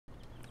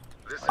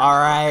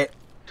Alright,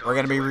 we're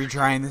gonna be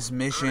retrying this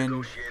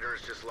mission.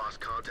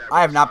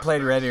 I have not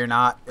played Ready or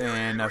Not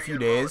in a few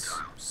days,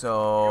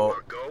 so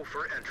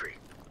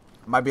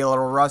might be a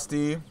little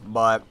rusty,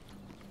 but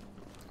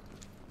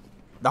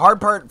the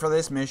hard part for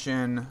this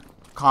mission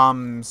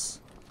comes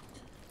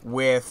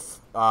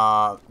with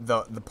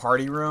the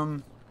party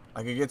room.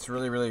 Like, it gets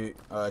really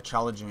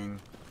challenging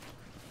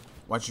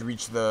once you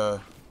reach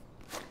the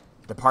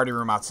party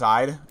room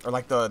outside, or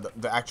like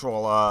the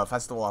actual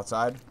festival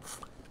outside.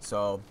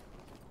 So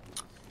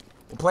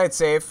we'll play it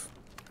safe.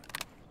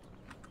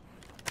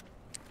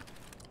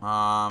 Pull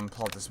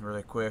up this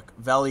really quick.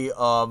 Valley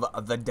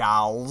of the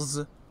Dolls.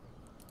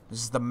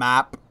 This is the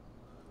map.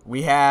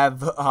 We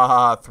have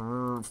 4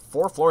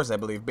 floors, I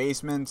believe.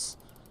 Basements.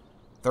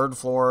 3rd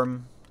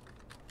floor.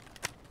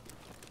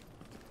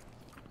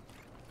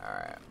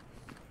 Alright.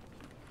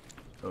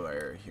 Oh,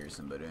 I hear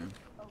somebody.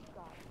 Oh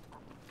God,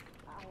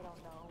 I don't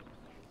know.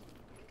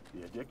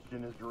 The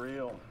addiction is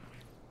real.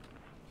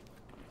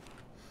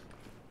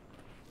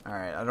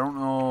 Alright, I don't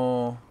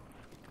know.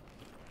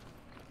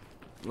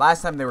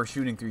 Last time they were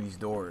shooting through these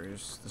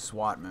doors, the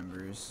SWAT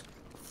members.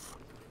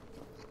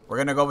 We're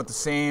gonna go with the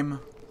same.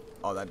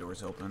 Oh, that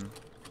door's open.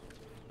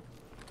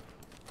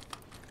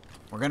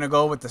 We're gonna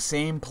go with the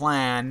same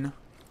plan.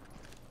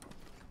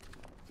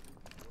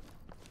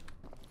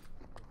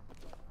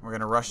 We're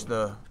gonna rush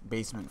the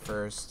basement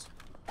first.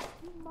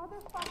 You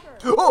motherfucker!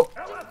 Oh!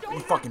 You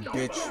fucking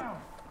bitch.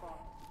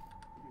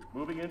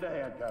 Moving into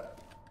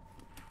handcuffs.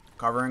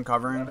 Covering.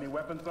 Have any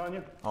weapons on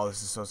you? Oh,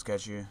 this is so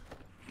sketchy.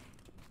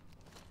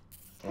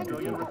 Can you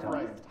please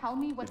tell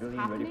me what's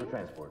happening? Ready for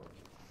transport.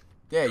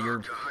 Yeah, you're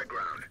To high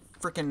ground.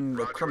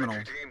 freaking a criminal.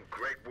 Roger, team.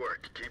 Great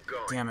work. Keep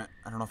going. Damn it.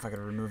 I don't know if I could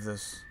remove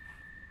this.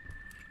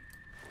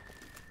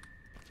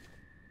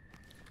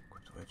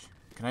 Equip the witch.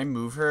 Can I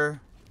move her?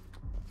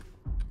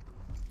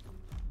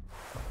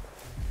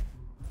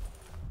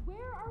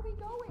 Where are we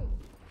going?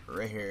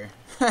 Right here.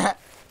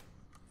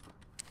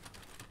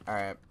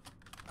 Alright.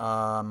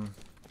 I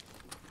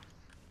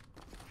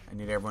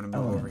need everyone to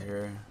move over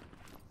here.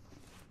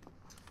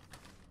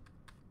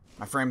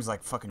 My frame's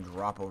like fucking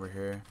drop over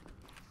here.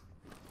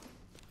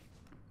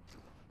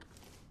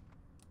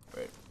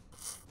 Wait.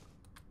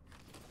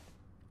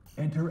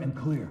 Enter and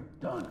clear.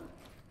 Done.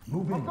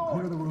 Move in.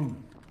 Clear the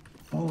room.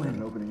 Fall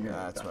in. Opening here.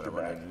 That's what I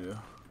wanted to do.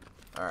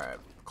 Alright.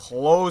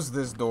 Close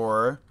this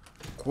door.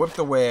 Equip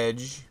the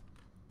wedge.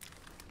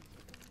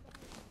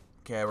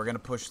 Okay, we're gonna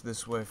push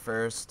this way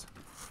first.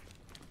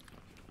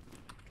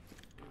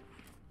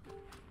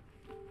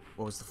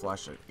 What was the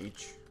flashlight?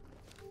 H.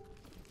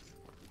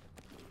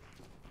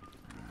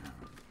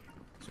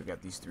 So we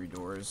got these 3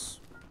 doors.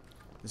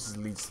 This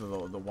leads to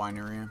the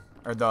winery,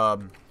 or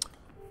the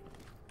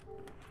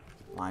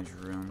lounge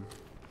room.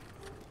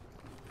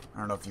 I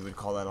don't know if you would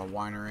call that a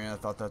winery. I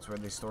thought that's where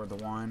they stored the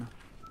wine.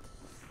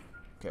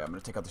 Okay, I'm gonna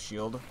take out the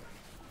shield.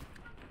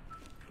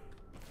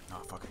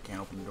 Oh fuck! I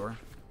can't open the door.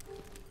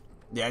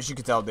 Yeah, as you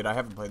can tell, dude, I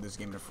haven't played this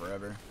game in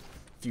forever.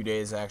 A few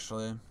days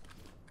actually.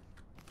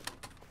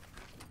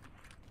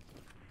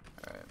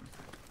 Alright.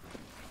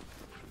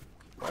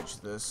 Watch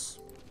this.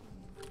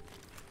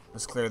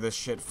 Let's clear this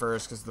shit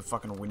first, because the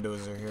fucking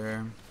windows are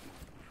here.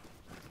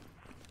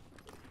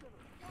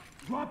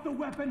 Drop the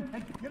weapon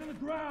and get on the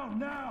ground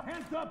now.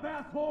 Hands up,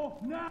 asshole.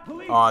 Now,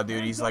 police. Oh,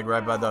 dude, he's like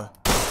right by the.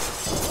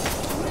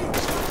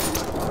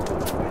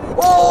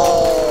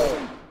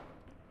 Oh!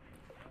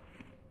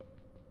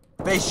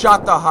 They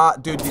shot the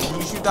dude. Did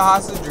he shoot the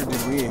hostage or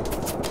did we?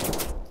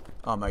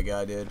 Oh my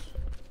god, dude.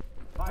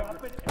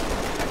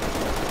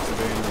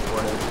 Civilian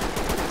reported.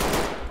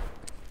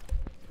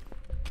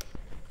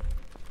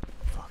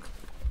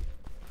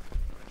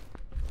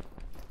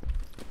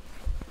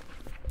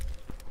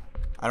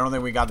 I don't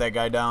think we got that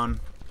guy down.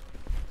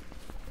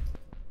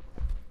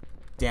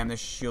 Damn,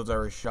 this shield's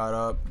already shot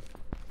up.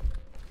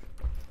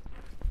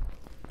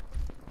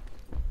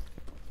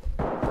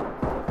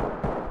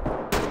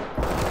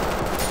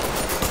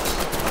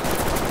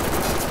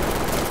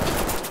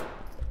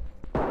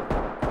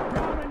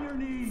 Down on your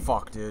knees.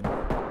 Fuck, dude.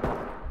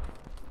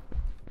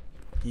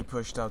 He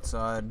pushed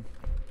outside.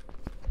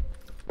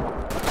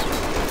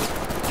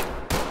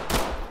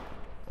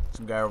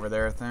 Some guy over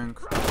there, I think.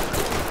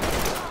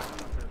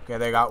 Okay,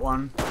 they got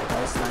one.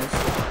 Nice.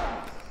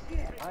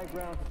 High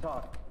ground to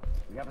talk.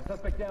 We have a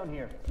suspect down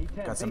here.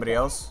 Got somebody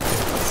else.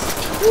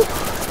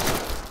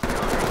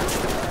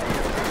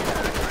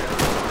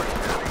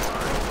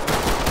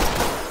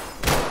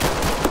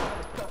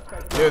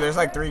 Dude, there's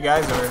like 3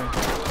 guys over here.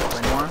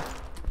 3 more.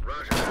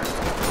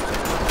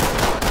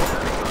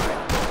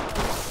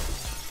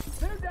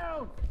 They're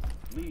down.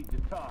 Lead to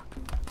talk.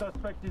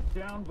 Suspect is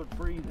down but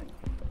breathing.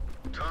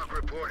 Talk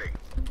reporting.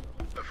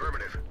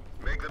 Affirmative.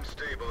 Make them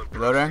stable and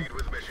Reloading. proceed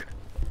with mission.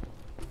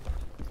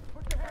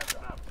 Put your hands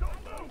up.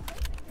 Don't move.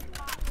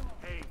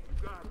 Hey, you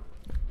got him.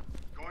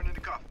 Going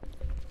into cuff.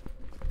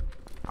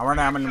 I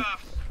wonder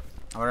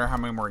how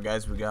many more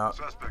guys we got.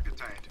 Suspect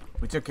detained.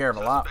 We took care of a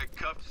lot. Suspect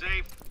cuffed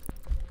safe.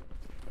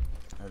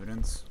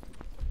 Evidence.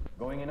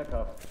 Going in a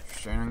cuff.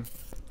 Restraining.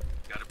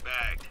 Got it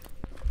bagged.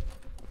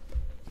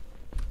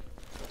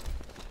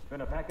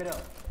 Gonna pack it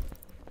up.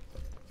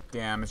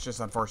 Damn, it's just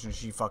unfortunate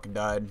she fucking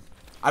died.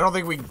 I don't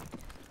think we...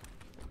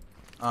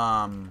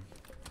 On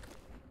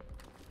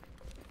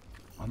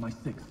my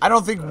sixth. I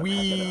don't think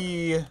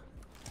we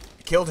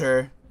killed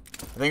her.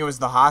 I think it was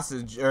the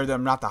hostage, or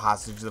not the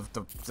hostage,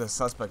 the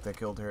suspect that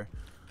killed her.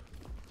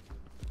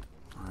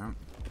 Alright.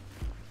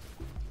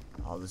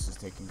 All this is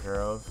taken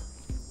care of.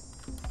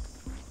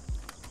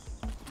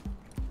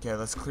 Okay,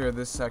 let's clear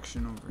this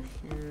section over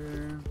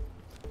here.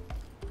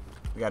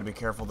 We gotta be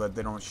careful that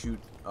they don't shoot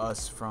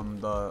us from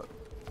the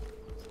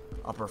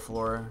upper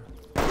floor.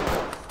 What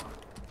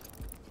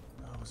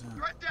was that?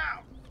 Threat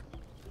down.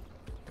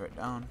 Threat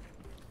down.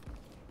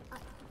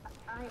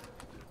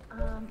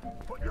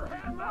 Put your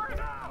hands up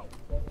now!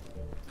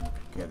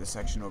 Okay, this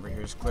section over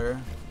here is clear.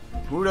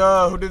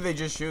 Who did they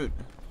just shoot?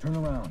 Turn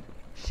around.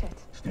 Shit.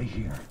 Stay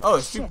here. Oh,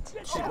 shit.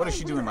 What is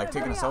she doing? Like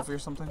taking a selfie or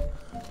something?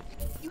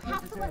 You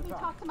have to let me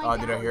talk to my Oh,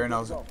 dad. did I hear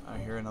another? I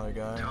hear another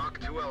guy. Talk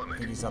to I element.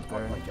 think he's up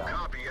there.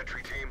 Copy,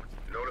 entry team.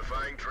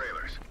 Notifying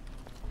trailers.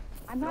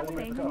 I'm not Good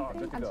saying to go, anything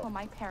good to go. until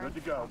my parents.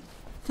 Good to go.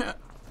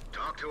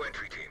 Talk to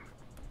entry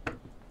team.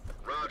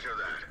 Roger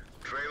that.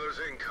 Trailers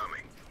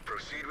incoming.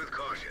 Proceed with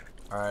caution.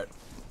 Alright.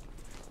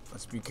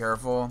 Let's be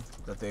careful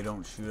that they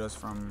don't shoot us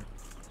from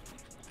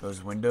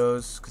those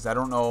windows. Because I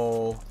don't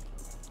know...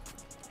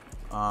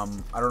 I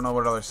don't know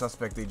what other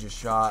suspect they just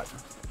shot.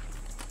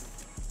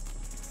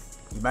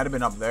 He might have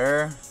been up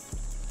there.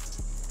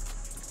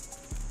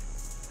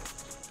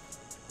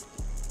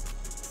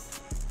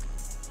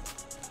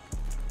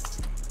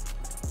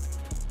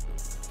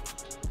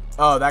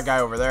 Oh, that guy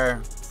over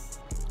there.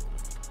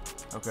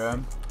 Okay.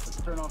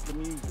 Let's turn off the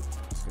music.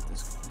 Let's get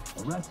this.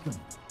 Arrest him.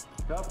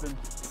 Cuff him.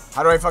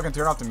 How do I fucking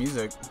turn off the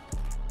music?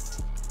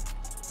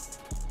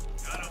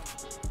 Got him.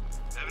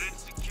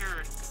 Evidence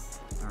secured.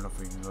 I don't know if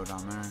we can go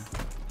down there.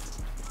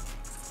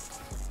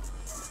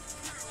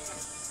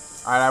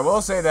 Alright, I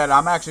will say that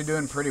I'm actually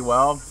doing pretty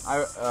well.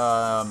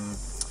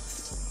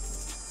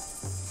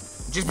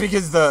 Just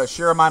because the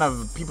sheer amount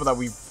of people that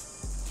we've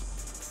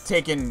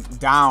taken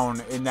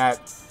down in that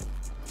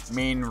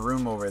main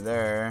room over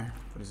there.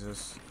 What is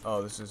this?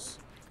 Oh, this is...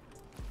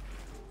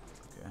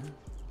 Okay.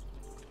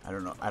 I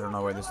don't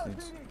know where this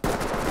leads.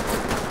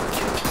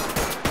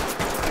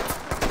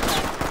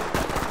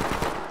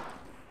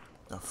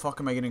 The fuck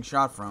am I getting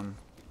shot from?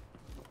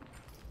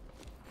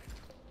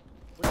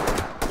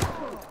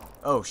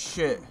 Oh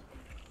shit.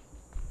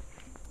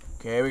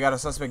 Okay, we got a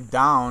suspect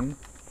down. I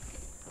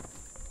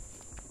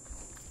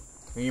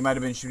think he might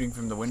have been shooting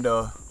from the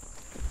window.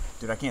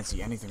 Dude, I can't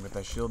see anything with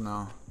that shield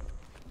now.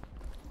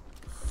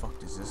 The fuck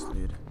does this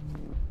lead?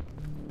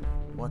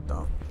 What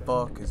the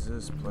fuck is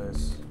this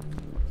place?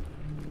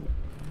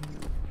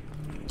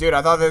 Dude,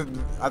 I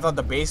thought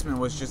the basement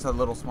was just a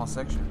little small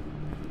section.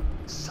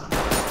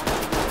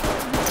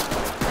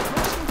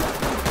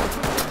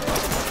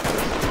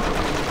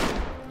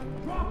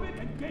 Drop it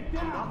and get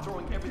down. I'm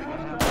throwing everything I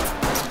have.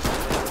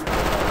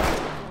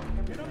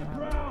 Get on the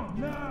ground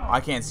now. I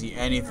can't see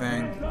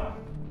anything.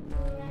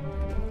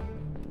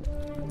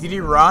 Did he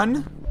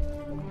run?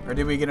 Or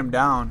did we get him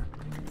down?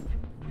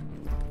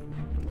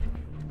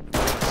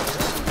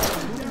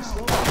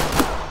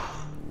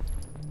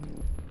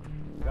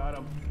 Got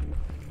him.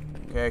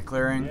 Okay,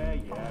 clearing. Yeah.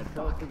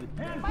 Tell it to the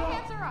My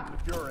hands are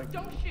up. Securing.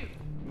 Don't shoot.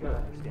 You gotta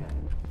understand.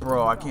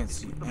 Bro, I can't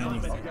see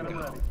anything. Get him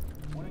ready.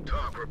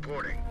 Talk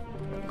reporting.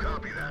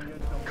 Copy that.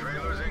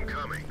 Trailers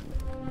incoming.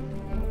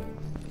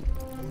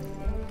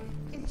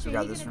 Is So we Jamie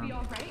got this gonna be room.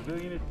 all right?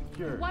 Civilian is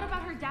secured. What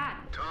about her dad?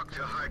 Talk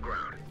to high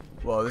ground.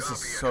 Whoa, this is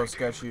Copy, so entry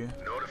team. sketchy.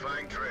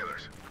 Notifying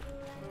trailers.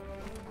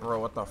 Bro,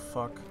 what the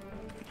fuck?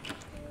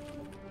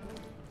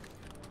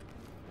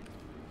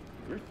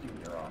 You're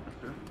senior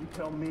officer. You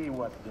tell me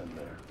what's in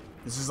there.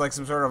 This is like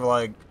some sort of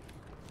like...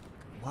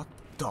 What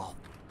the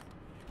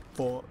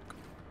fuck?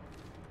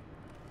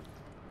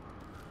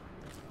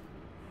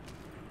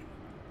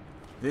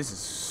 This is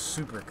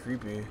super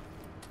creepy.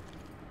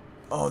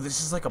 Oh,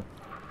 this is like a...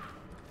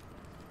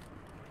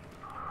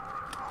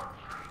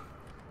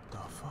 The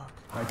fuck?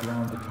 High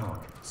ground to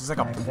talk. This is like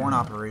a porn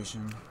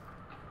operation.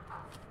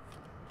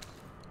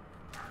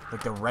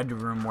 Like the Red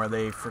Room where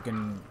they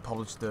freaking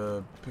publish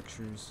the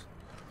pictures.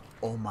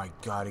 Oh my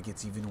god, it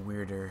gets even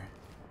weirder.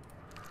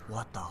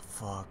 What the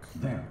fuck?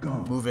 There, go.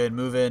 Move in,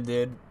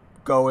 dude.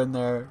 Go in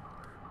there.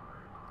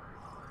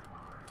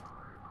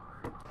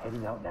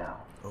 Heading out now.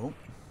 Oh,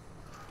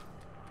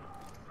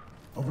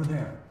 Over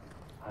there.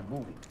 I'm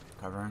moving.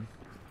 covering.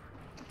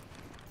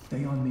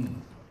 Stay on me.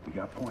 We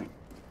got point.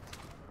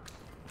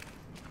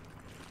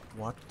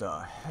 What the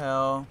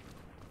hell?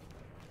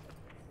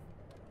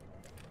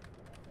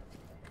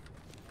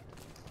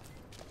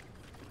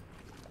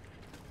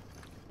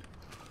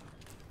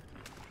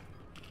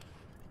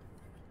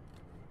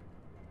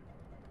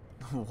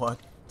 What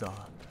the?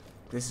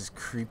 This is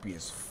creepy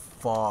as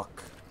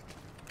fuck.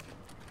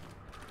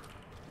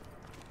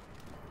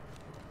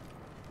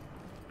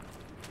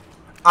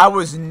 I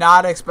was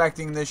not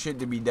expecting this shit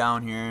to be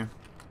down here.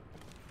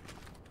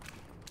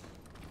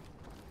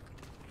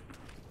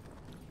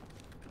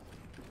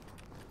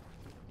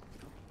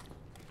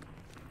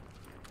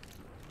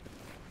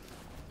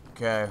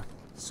 Okay,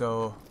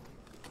 so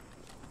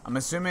I'm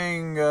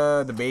assuming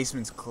the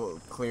basement's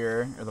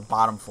clear, or the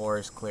bottom floor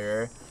is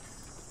clear.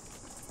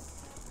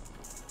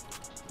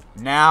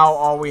 Now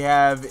all we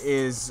have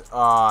is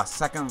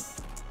second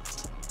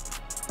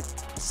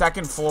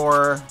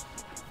floor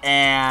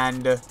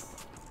and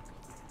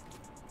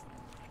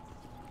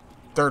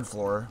third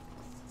floor.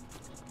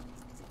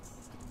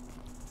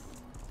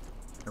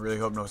 I really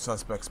hope no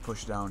suspects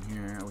push down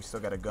here. We still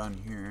got a gun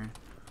here.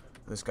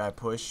 This guy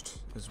pushed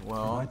as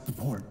well. Provide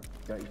support.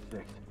 Got you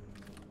fixed.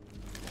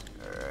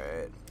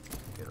 Alright.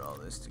 Get all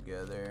this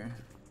together.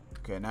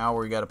 Okay, now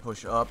we gotta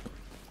push up.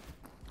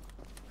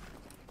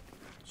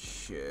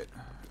 Shit.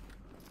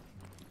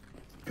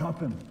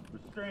 Cuff him.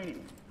 Restrain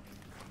him.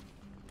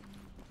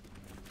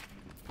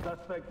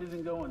 Suspect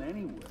isn't going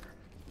anywhere.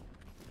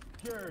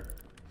 Sure.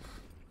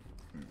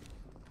 Did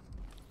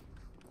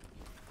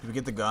we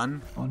get the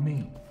gun? On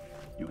me.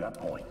 You got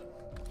point.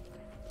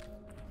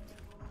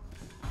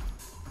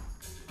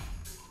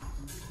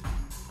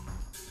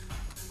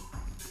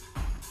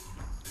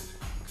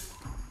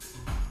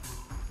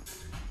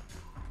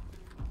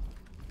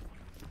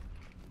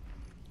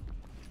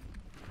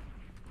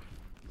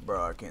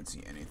 Bro, I can't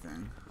see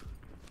anything.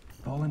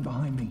 Fall in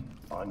behind me.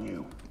 On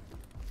you.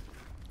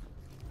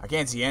 I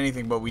can't see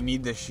anything, but we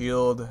need the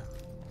shield.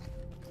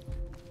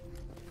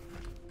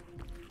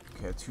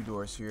 Okay, 2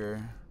 doors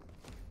here.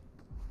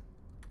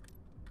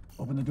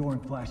 Open the door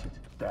and flash it.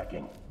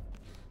 Stacking.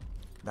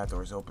 That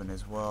door's open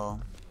as well.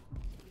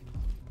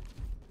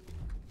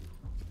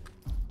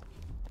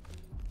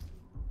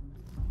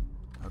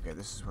 Okay,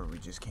 this is where we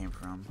just came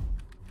from.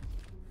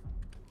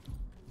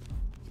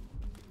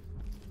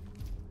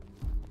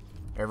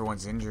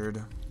 Everyone's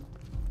injured.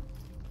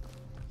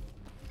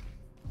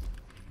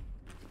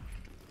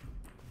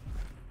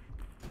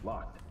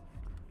 Locked.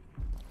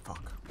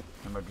 Fuck.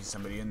 There might be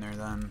somebody in there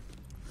then.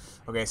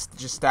 Okay,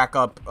 just stack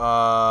up.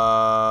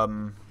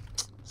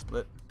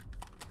 Split.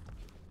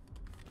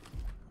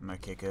 I'm gonna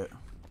kick it.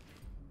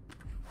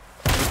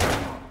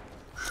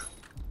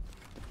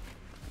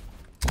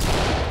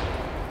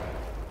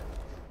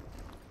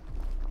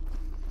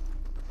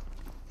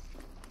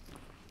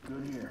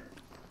 Good here.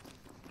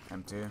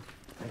 Empty.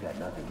 I got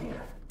nothing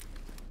here.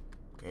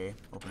 Okay,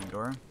 opening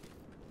door.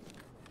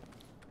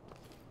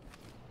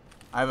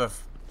 I have a.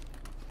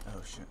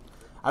 Oh shit.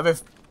 I have a.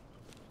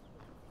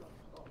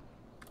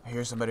 I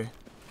hear somebody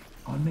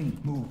On me.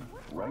 Move.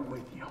 Right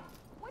with you.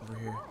 over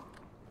here.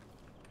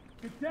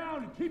 Get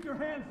down and keep your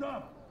hands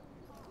up.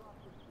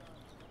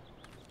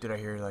 Did I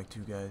hear like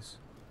 2 guys?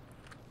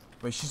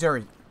 Wait, she's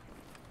already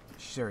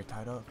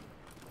tied up.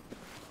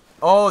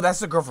 Oh, that's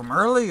the girl from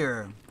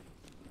earlier.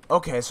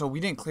 Okay, so we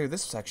didn't clear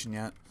this section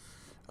yet.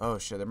 Oh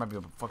shit, there might be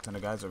a fuck ton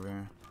of guys over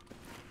here.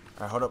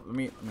 Alright, hold up. Let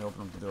me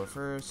open up the door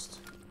first.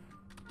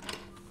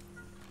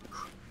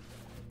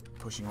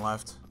 Pushing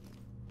left.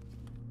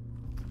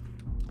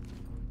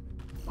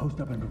 Post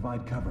up and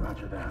provide cover.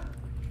 Roger that.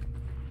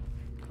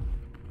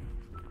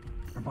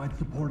 Provide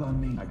support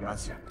on me. I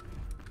got you.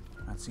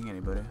 Not seeing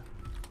anybody.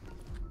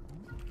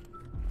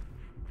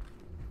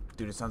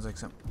 Dude, it sounds like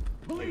some.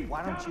 Police,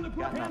 Why don't you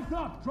get hands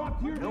up? Drop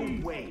to your knees.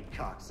 No way,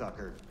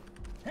 cocksucker.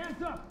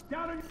 Hands up.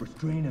 Down on your.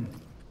 Restrain him.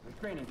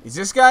 Restrain him. Is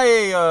this guy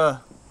a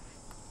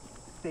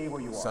Stay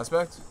where you are.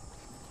 suspect?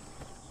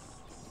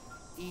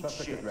 Eat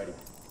shit. Ready.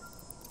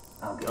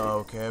 I'll get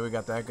Okay, we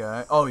got that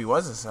guy. Oh, he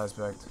was a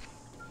suspect.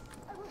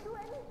 I will do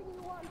anything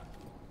you want.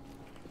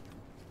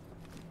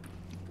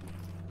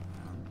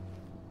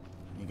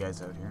 You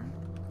guys out here?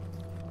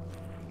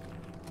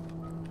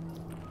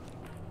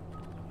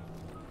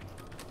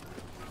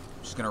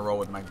 Just gonna roll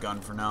with my gun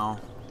for now.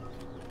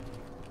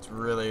 It's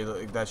really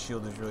like, that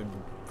shield is really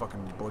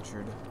fucking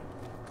butchered.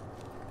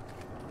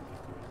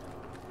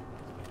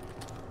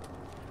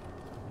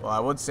 Well, I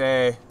would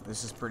say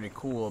this is pretty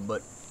cool,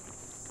 but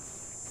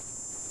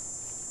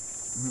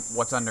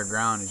what's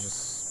underground is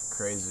just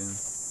crazy.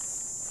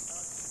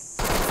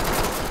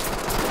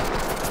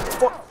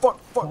 Fuck, fuck,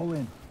 fuck. Fall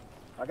in.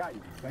 I got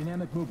you.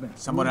 Dynamic movement.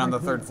 Someone Move on the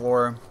right 3rd through.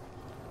 floor.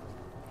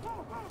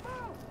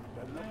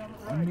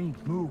 On me.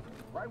 Move.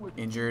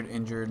 Injured.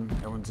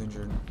 Everyone's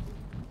injured.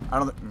 I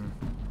don't think.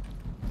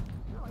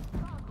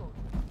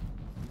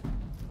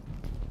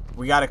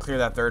 We gotta clear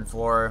that 3rd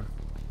floor.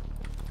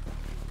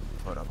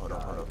 Hold up.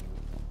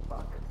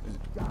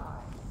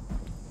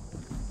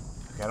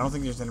 Okay, I don't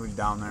think there's anybody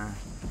down there.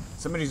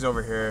 Somebody's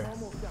over here.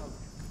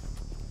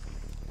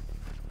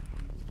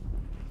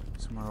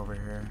 Somewhere over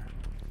here.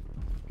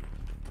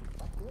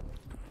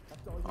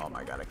 Oh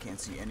my god, I can't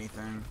see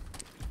anything.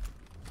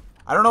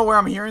 I don't know where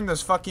I'm hearing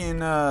those fucking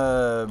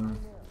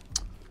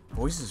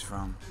voices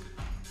from.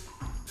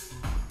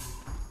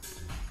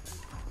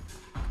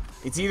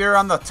 It's either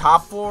on the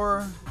top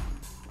floor.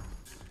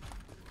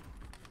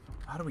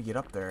 How do we get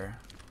up there?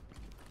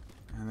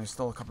 And there's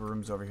still a couple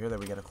rooms over here that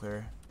we gotta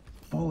clear.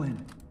 Fall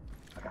in.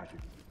 I got you.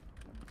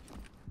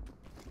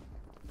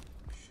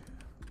 Shit.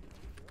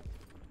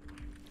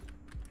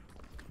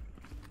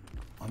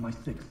 On my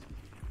 6th.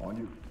 On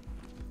you.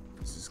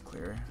 This is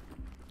clear.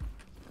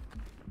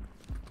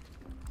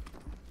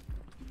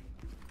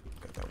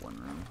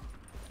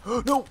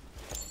 No!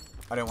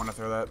 I didn't want to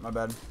throw that. My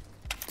bad.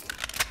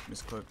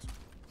 Misclicked.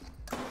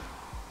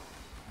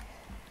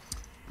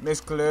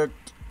 Misclicked.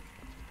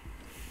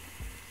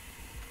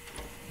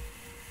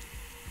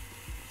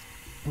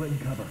 Split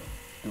and cover.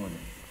 Doing it.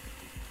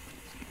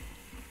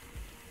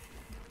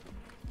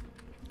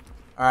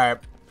 Alright.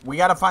 We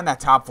gotta find that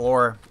top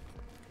floor.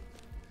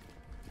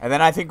 And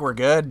then I think we're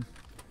good.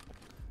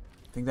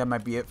 I think that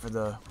might be it for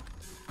the...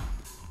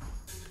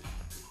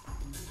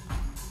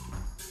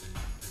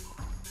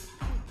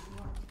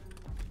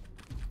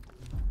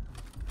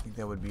 I think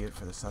that would be it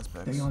for the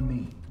suspects. Stay on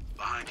me.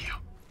 Behind you.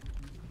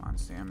 Come on,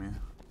 Sammy.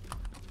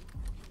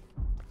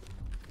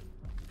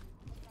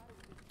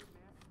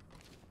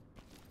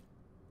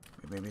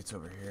 Maybe it's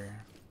over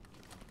here.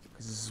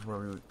 Because this is where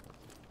we would...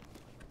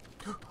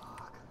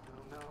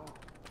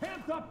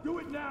 Hands up, do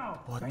it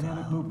now! What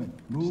Dynamic the... movement.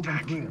 Move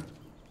and clear.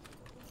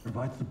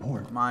 Provide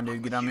support. Come on,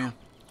 dude. Get on me.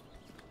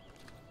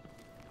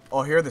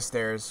 Oh, here are the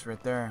stairs.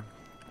 Right there.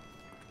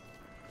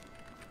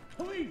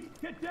 Police,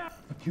 get down!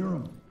 Secure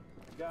him.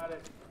 Got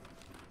it.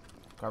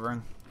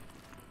 Covering.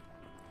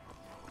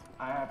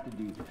 I have to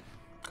do this.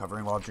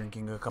 Covering while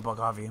drinking a cup of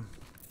coffee.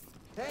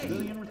 Hey,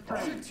 Civilian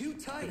restraint. you're too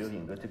tight.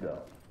 Civilian, good to go.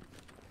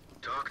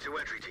 Talk to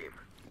entry team.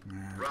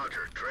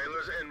 Roger,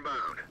 trailers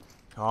inbound.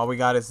 All we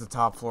got is the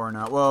top floor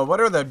now. Well,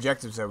 what are the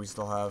objectives that we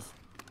still have?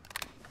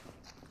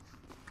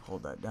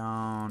 Hold that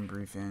down.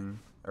 Briefing.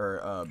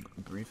 Or,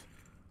 brief.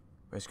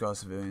 Rescue all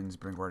civilians.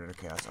 Bring order to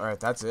chaos. Alright,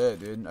 that's it,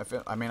 dude. I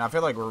feel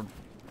like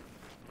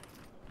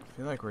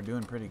we're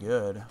doing pretty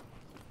good.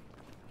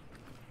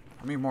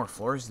 How many more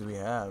floors do we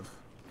have?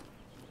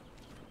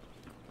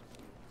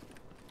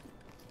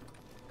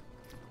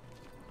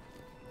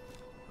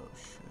 Oh,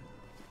 shit.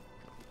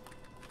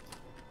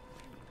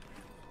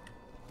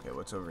 Okay,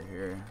 what's over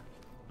here?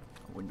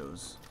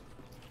 Windows.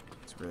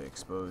 It's really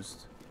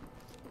exposed.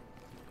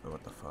 Oh,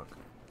 what the fuck?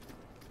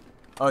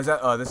 Oh, is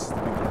that? Oh, this is the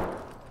beginning.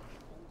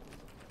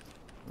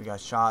 We got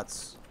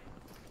shots.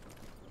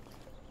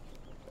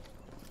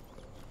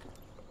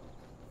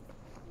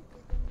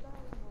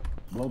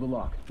 Blow the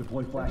lock.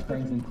 Deploy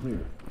flashbangs and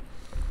clear.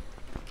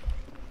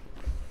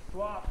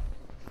 SWAT.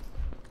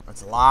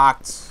 It's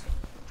locked.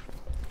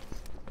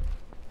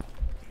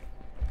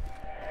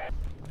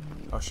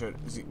 Oh shit!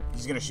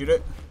 He's gonna shoot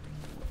it?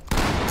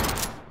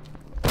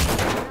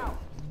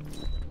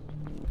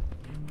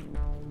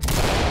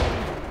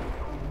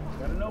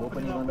 Got an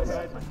opening up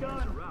ahead.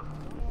 Gun.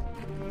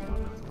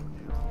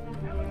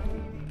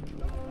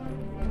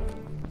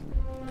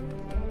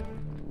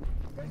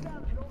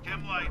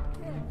 Chem light.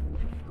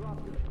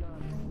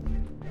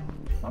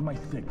 On my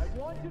six.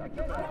 Ducks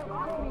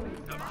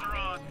are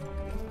on.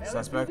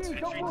 Suspect?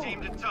 Entry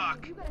team to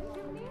talk.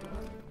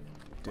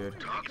 Dude.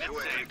 Talk to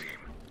entry team.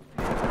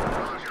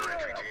 Roger,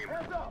 entry team.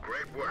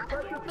 Great work.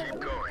 Keep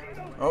going.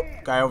 Oh,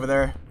 guy over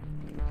there.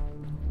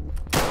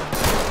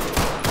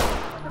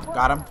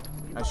 Got him.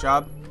 Nice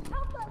job.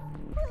 Help us,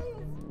 please.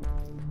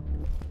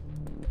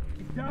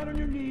 Get down on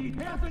your knees.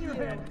 Hands on your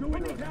head. Do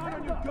it down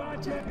on your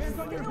goddamn hands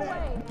on your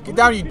head. Get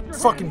down, you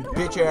fucking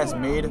bitch ass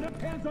maid.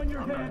 Hands on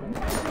your head.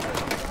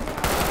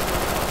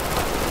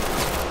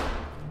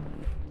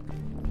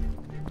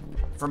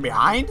 From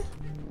behind?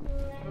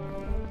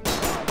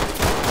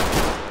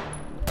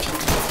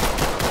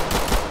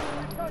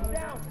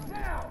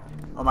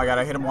 Oh my god,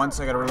 I hit him once,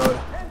 I gotta reload.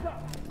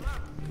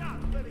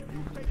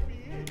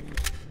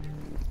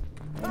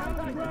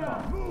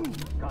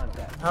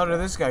 How did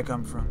this guy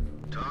come from?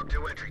 Talk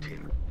to entry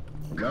team.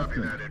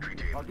 Copy that, entry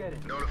team. I'll get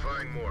it.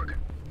 Notifying morgue.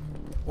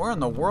 Where in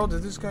the world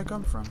did this guy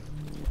come from?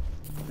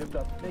 Zipped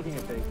up, making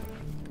a face.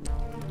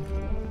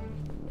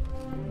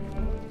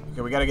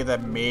 Okay, we gotta get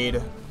that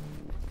maid.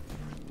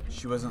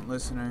 She wasn't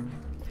listening.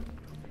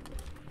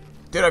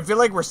 Dude, I feel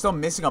like we're still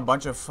missing a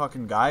bunch of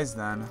fucking guys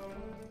then.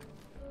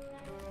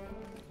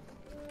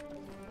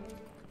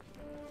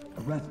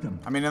 Arrest him.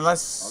 I mean,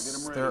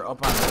 unless they're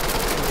up on...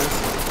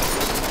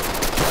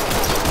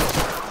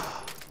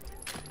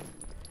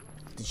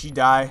 Did she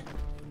die?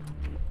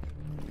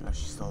 No,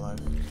 she's still alive.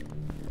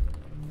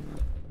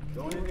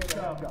 Going in the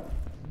cuff.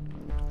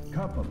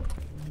 Cuff him.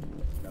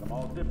 Got them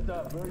all zipped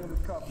up. Civilian is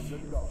cuffed and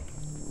good to go.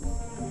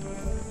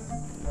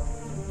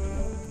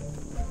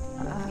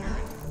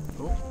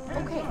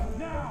 Okay.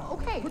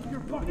 Okay. Put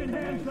your fucking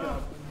hands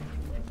up.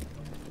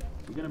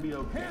 You're gonna be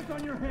okay. Hands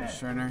on your head.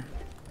 Schreiner.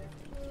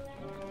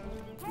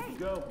 Hey,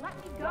 Go. let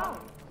me go.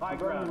 High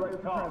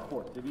ground.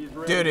 Transport. Civi's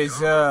ready. Dude, is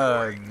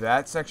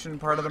that section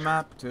part of the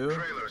map too?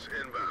 Trailers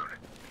inbound.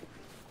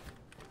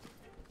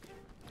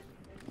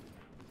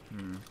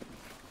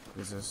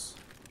 What is this?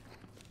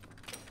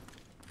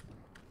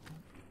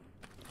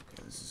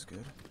 Okay, this is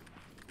good.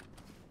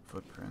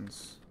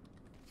 Footprints.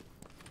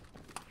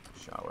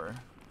 Shower.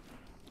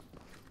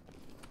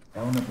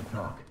 Element to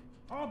talk.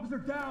 Officer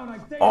down, I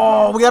say.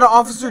 Oh, we got an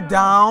officer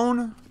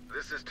down?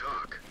 This is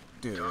talk.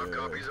 Dude. Talk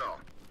copies all.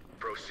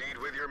 Proceed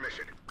with your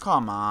mission.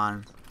 Come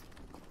on.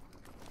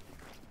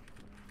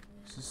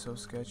 This is so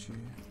sketchy.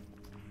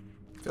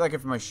 I feel like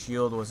if my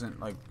shield wasn't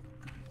like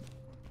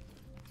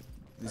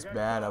this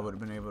bad, I would have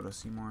been able to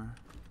see more.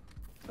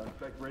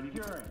 Suspect ready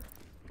curing.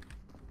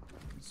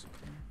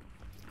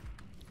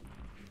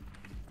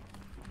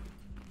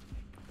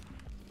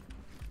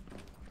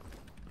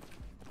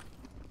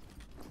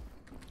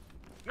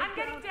 I'm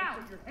getting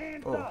down. Your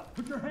hands Oh. up.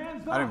 Put your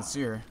hands up. I didn't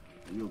see her.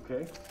 Are you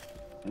okay?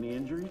 Any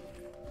injuries?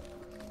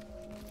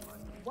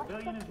 What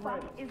Civilian the is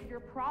fuck ready. is your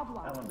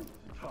problem? Elements,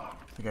 talk.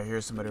 I think I hear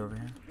somebody over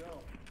here. Go.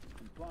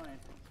 Compliant.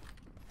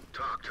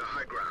 Talk to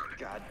high ground.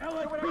 God.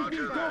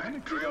 Roger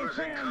that. Trailers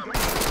incoming.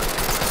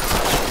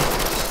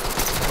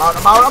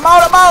 I'm out!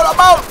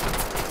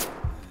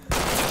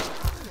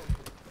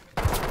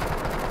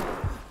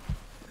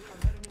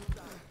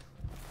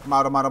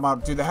 I'm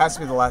out. Dude, that has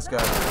to be the last guy.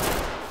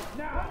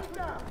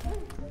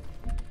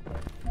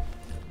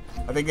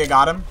 I think they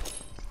got him.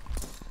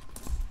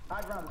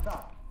 High ground to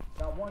top.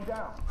 Got one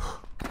down.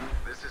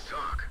 This is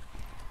Talk.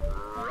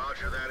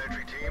 Roger that,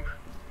 entry team.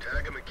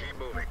 Tag him and keep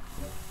moving.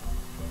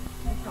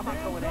 I'm not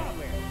going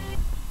anywhere.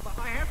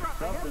 My hands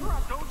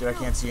up. Don't Dude, I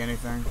can't see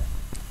anything.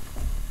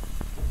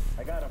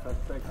 I got a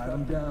suspect.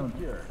 I'm down.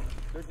 Here.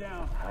 They're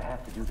down. I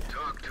have to do this.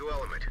 Talk to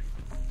element.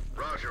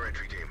 Roger,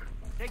 entry team.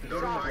 take the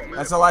Notifying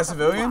That's medical. the last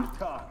civilian?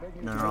 Talk.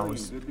 No,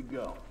 Good to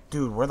go.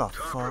 Dude, where the Talk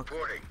fuck?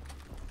 reporting.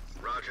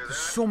 Roger that.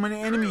 So many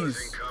Trailers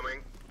enemies. incoming.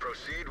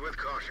 Proceed with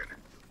caution.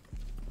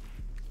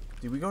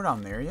 Did we go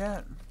down there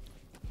yet?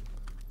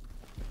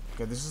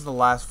 Okay, this is the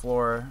last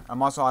floor.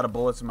 I'm also out of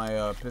bullets in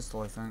my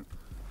pistol, I think.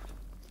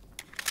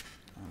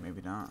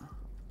 Maybe not.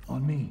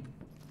 On me.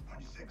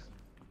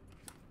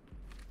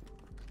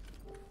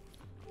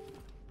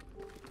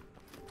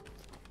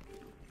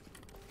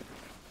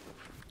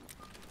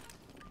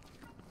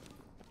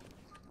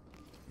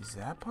 Is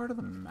that part of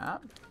the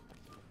map?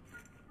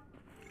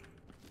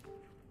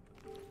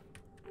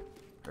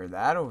 Or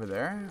that over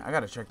there? I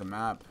gotta check the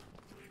map.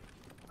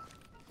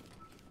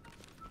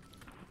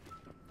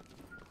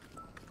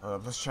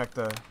 Let's check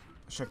the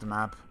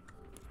map.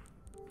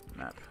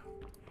 Map.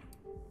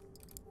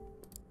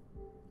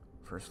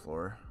 First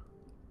floor.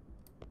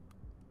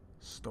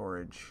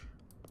 Storage.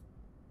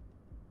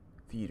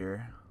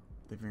 Theater.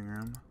 Living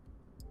room.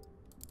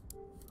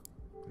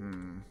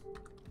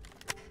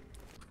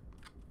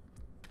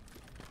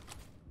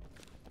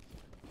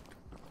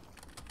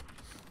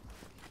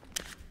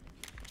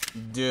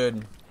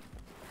 Dude,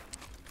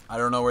 I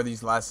don't know where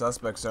these last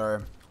suspects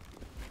are.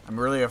 I'm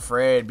really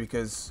afraid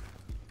because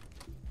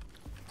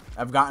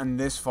I've gotten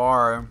this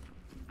far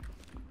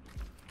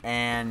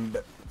and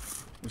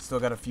we still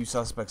got a few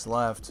suspects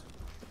left.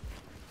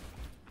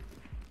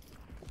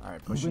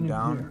 Alright, pushing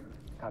down.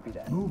 Copy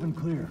that. Move and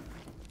clear.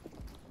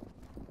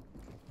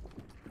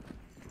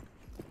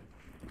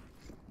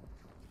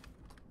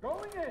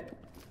 Going in.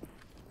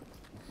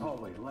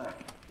 Hallway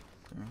left.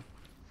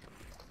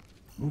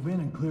 Move in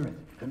and clear it.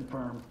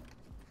 Confirm.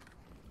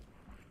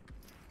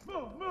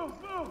 move.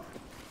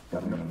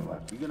 Got him on the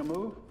left. You gonna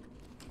move?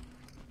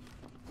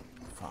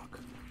 Fuck.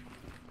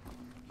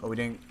 Oh, we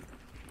didn't.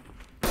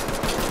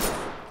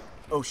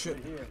 Oh shit.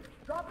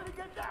 Drop it and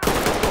get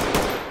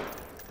down.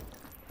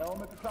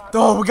 Element to top.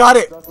 Oh, we got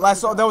it. That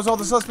was all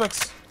the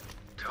suspects.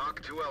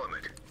 Talk to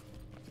element.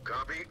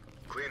 Copy.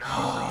 Clean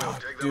house. You'll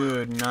take them out.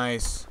 Dude,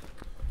 nice.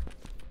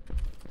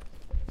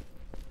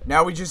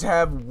 Now we just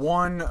have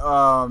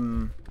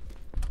one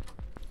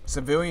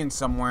civilian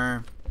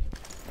somewhere.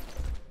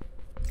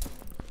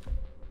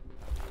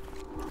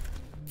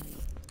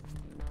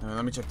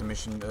 Let me check the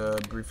mission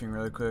briefing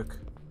really quick.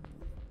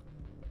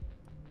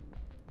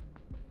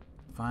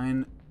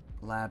 Find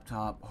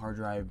laptop hard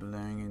drive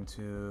belonging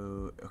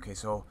into. Okay,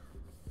 so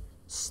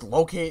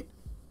locate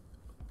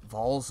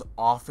Vol's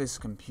office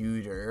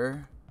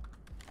computer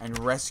and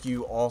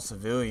rescue all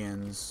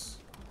civilians.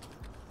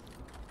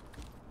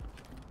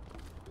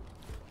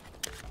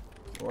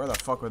 Where the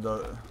fuck would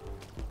the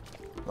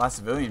last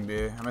civilian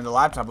be? I mean, the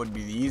laptop would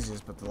be the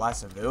easiest, but the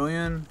last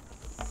civilian?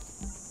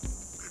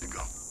 Good to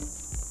go.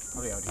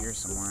 Probably out here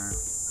somewhere.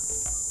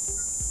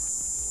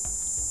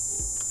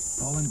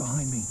 Falling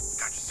behind me.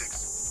 Gotcha,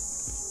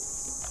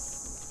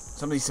 6.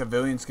 Some of these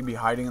civilians could be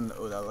hiding in the.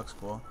 Oh, that looks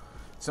cool.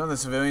 Some of the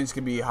civilians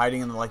could be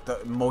hiding in like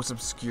the most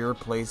obscure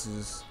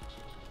places.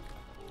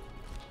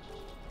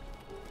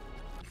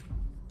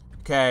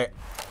 Okay.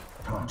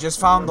 Just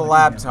found the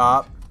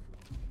laptop.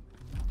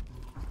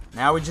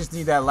 Now we just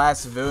need that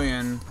last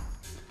civilian.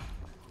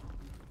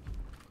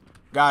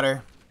 Got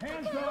her.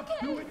 Hands up.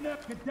 Do it now.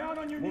 Get down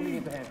on your Moving knees.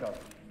 into handcuffs.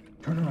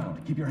 Turn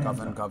around. Keep your hands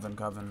up.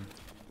 Coven.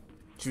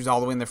 She was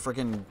all the way in the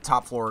freaking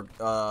top floor,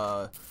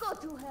 Go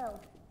to hell.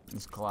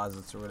 these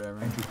closets or whatever.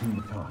 Entry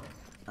team to talk.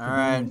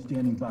 Alright.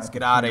 Standing by. Let's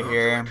get out of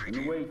here. In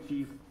the way,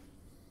 Chief.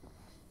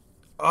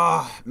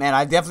 Oh, man,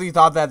 I definitely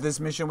thought that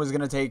this mission was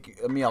gonna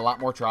take me a lot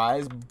more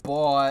tries,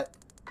 but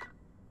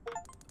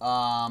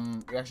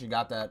we actually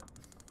got that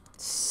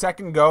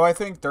second go, I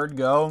think, third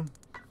go.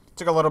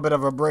 Took a little bit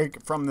of a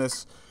break from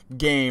this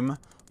game,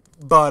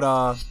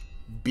 but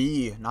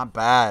B, not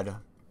bad.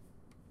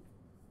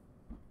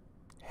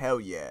 Hell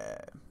yeah.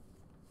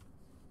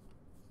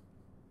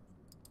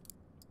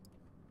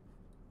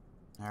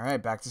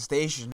 Alright, back to station.